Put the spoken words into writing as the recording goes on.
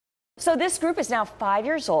So this group is now 5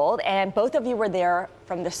 years old, and both of you were there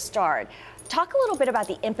from the start. Talk a little bit about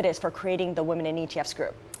the impetus for creating the Women in ETFs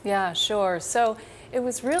group. Yeah, sure. So it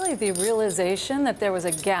was really the realization that there was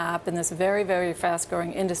a gap in this very, very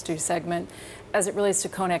fast-growing industry segment as it relates to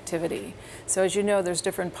connectivity. So as you know, there's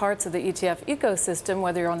different parts of the ETF ecosystem,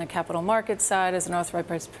 whether you're on the capital market side as an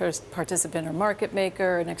authorized participant or market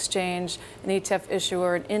maker, an exchange, an ETF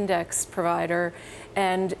issuer, an index provider.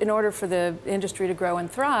 And in order for the industry to grow and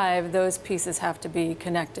thrive, those pieces have to be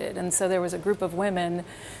connected. And so there was a group of women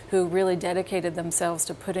who really dedicated themselves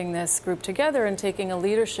to putting this group together and taking a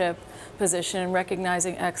leadership position and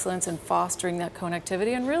recognizing excellence and fostering that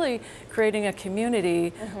connectivity and really creating a community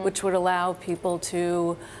which would allow people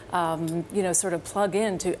to, sort of plug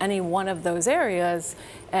into any one of those areas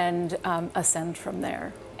and ascend from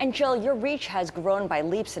there. And Jill, your reach has grown by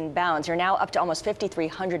leaps and bounds. You're now up to almost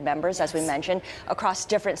 5,300 members, as we mentioned, across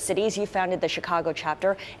different cities. You founded the Chicago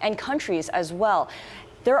chapter and countries as well.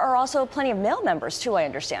 There are also plenty of male members, too, I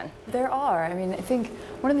understand. There are. I mean, I think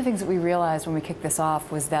one of the things that we realized when we kicked this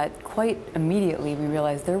off was that quite immediately we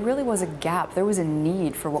realized there really was a gap. There was a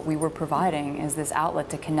need for what we were providing as this outlet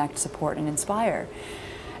to connect, support, and inspire.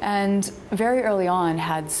 And very early on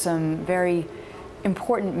had some very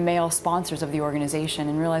important male sponsors of the organization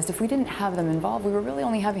and realized if we didn't have them involved, we were really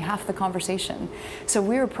only having half the conversation. So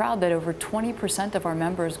we were proud that over 20% of our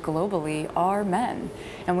members globally are men.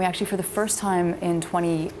 And we actually, for the first time in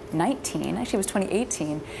 2019, actually it was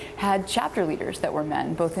 2018, had chapter leaders that were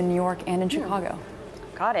men, both in New York and in Chicago.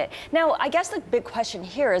 Got it. Now, I guess the big question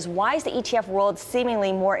here is why is the ETF world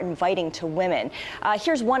seemingly more inviting to women?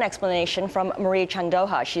 Here's one explanation from Marie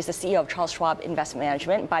Chandoha. She's the CEO of Charles Schwab Investment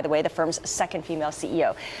Management, by the way, the firm's second female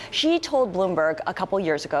CEO. She told Bloomberg a couple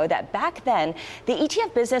years ago that back then, the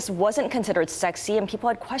ETF business wasn't considered sexy and people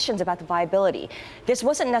had questions about the viability. This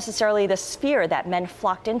wasn't necessarily the sphere that men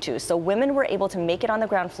flocked into, so women were able to make it on the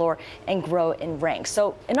ground floor and grow in ranks.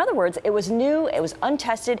 So, in other words, it was new, it was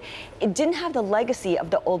untested, it didn't have the legacy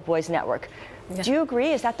of the old boys network. Yeah. Do you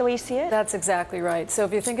agree? Is that the way you see it? That's exactly right. So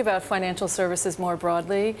if you think about financial services more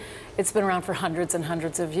broadly, it's been around for hundreds and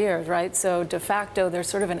hundreds of years, right? So de facto, there's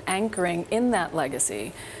sort of an anchoring in that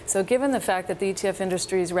legacy. So given the fact that the ETF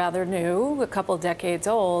industry is rather new, a couple decades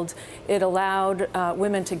old, it allowed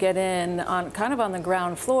women to get in on kind of on the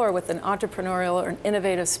ground floor with an entrepreneurial or an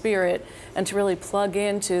innovative spirit and to really plug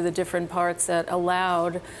into the different parts that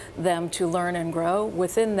allowed them to learn and grow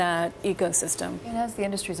within that ecosystem. And as the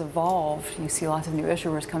industry's evolved, you see lots of new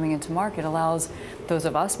issuers coming into market, allows those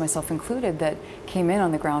of us, myself included, that came in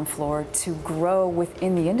on the ground floor to grow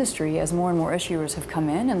within the industry as more and more issuers have come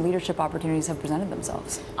in and leadership opportunities have presented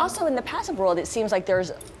themselves. Also, in the passive world, it seems like there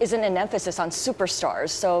isn't an emphasis on superstars,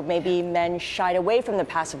 so maybe men shied away from the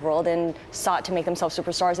passive world and sought to make themselves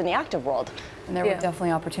superstars in the active world. And there were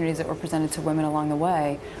definitely opportunities that were presented to women along the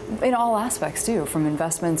way, in all aspects too, from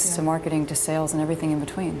investments to marketing to sales and everything in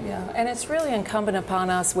between. Yeah, and it's really incumbent upon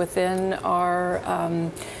us within our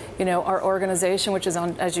our organization, which is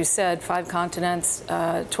on, as you said, 5 continents,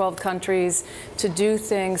 12 countries, to do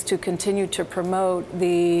things to continue to promote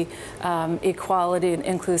the equality and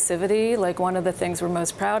inclusivity. Like one of the things we're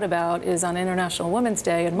most proud about is on International Women's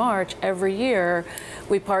Day in March, every year,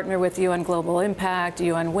 we partner with UN Global Impact,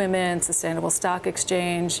 UN Women, Sustainable Stock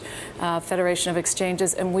Exchange, Federation of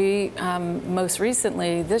Exchanges, and we most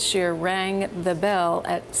recently this year rang the bell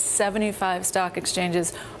at 75 stock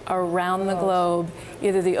exchanges around the globe,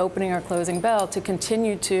 either the opening or closing bell, to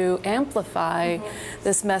continue to amplify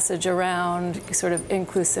this message around sort of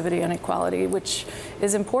inclusivity and equality, which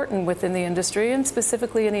is important within the industry and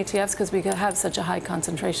specifically in ETFs because we have such a high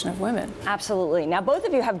concentration of women. Absolutely. Now, both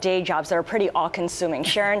of you have day jobs that are pretty all-consuming.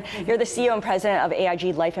 Sharon, you're the CEO and president of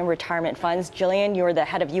AIG Life and Retirement Funds. Jillian, you're the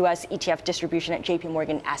head of U.S. ETF distribution at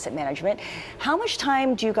JPMorgan Asset Management. How much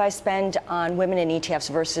time do you guys spend on women in ETFs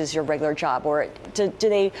versus your regular job, or do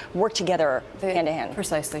they work together hand in hand?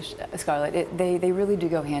 Precisely, Scarlett. They really do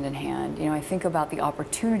go hand in hand. You know, I think about the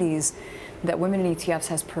opportunities that Women in ETFs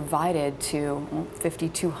has provided to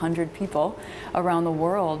 5,200 people around the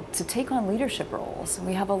world to take on leadership roles.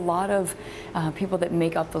 We have a lot of people that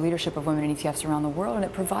make up the leadership of Women in ETFs around the world, and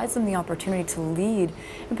it provides them the opportunity to lead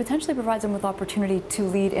and potentially provides them with opportunity to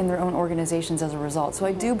lead in their own organizations as a result. So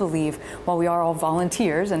I do believe, while we are all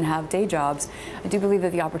volunteers and have day jobs, I do believe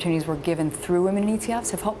that the opportunities we're given through Women in ETFs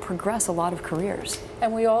have have helped progress a lot of careers.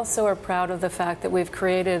 And we also are proud of the fact that we've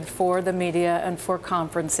created for the media and for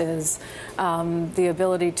conferences the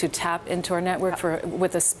ability to tap into our network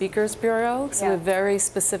with a speakers bureau. So we've very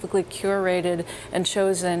specifically curated and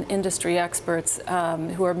chosen industry experts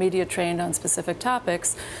who are media trained on specific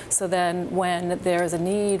topics. So then when there's a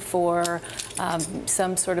need for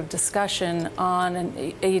some sort of discussion on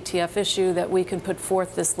an ETF issue, that we can put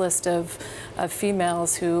forth this list of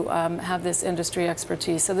females who have this industry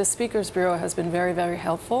expertise. So the Speakers Bureau has been very, very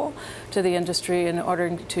helpful to the industry in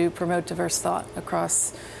order to promote diverse thought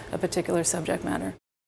across a particular subject matter.